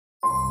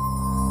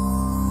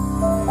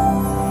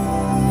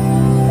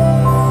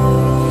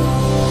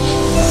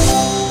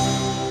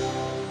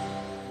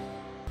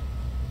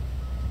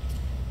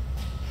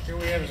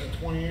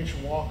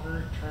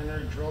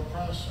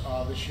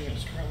This unit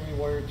is currently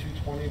wired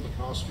 220, but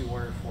can also be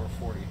wired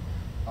 440.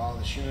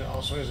 This unit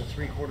also has a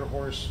 3/4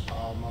 horse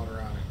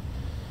motor on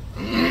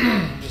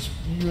it. This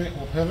unit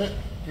will pivot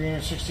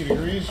 360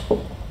 degrees.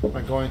 I'm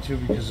not going to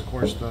because, of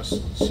course, the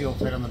seal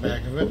tight on the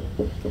back of it.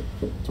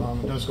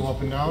 It does go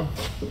up and down.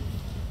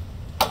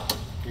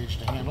 Gauge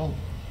the handle.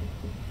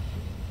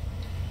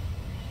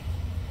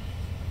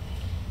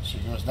 So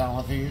it goes down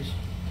with these.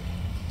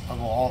 I'll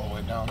go all the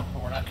way down,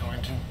 but we're not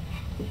going to.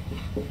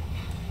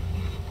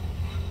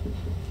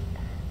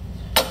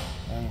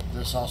 And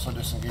this also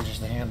disengages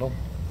the handle.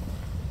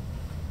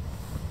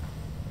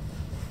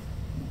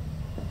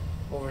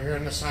 Over here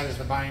on this side is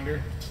the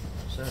binder,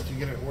 so if you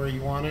get it where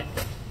you want it.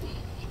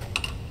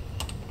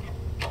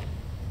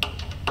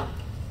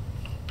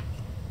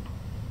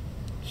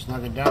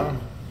 Snug it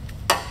down.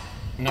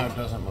 No, it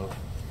doesn't move.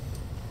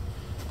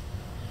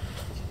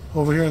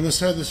 Over here on this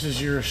side, this is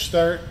your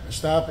stop,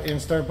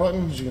 and start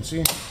button, as you can see.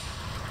 You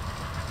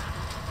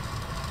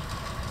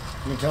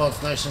can tell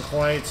it's nice and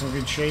quiet, it's in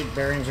good shape,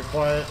 bearings are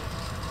quiet.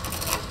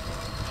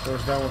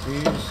 Goes down with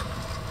ease.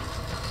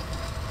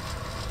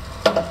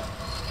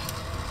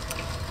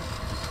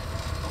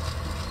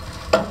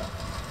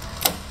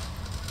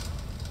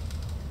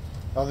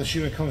 This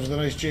unit comes with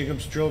a nice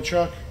Jacobs drill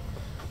chuck.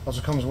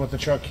 Also comes with the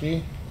chuck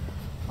key.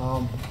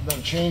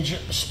 To change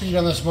speed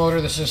on this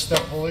motor, this is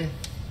step pulley.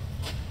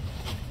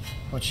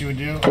 What you would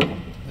do,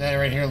 that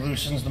right here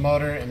loosens the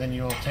motor, and then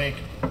you will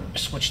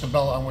switch the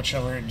belt on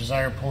whichever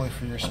desired pulley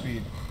for your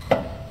speed.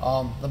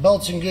 The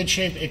belt's in good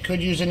shape. It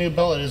could use a new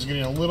belt. It is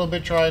getting a little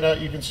bit dried out,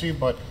 you can see,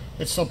 but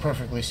it's still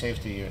perfectly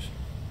safe to use.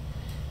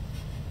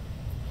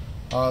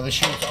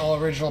 This unit's all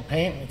original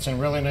paint. It's in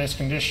really nice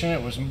condition.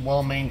 It was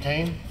well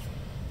maintained.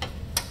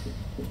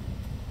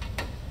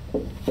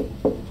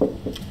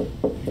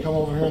 If you come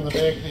over here in the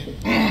back,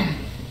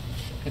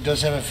 it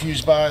does have a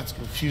fuse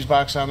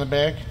box on the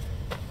back.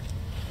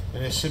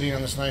 It is sitting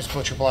on this nice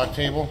butcher block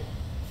table.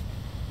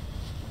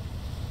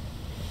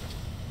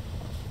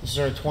 This is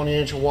our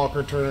 20-inch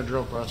Walker Turner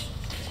drill press.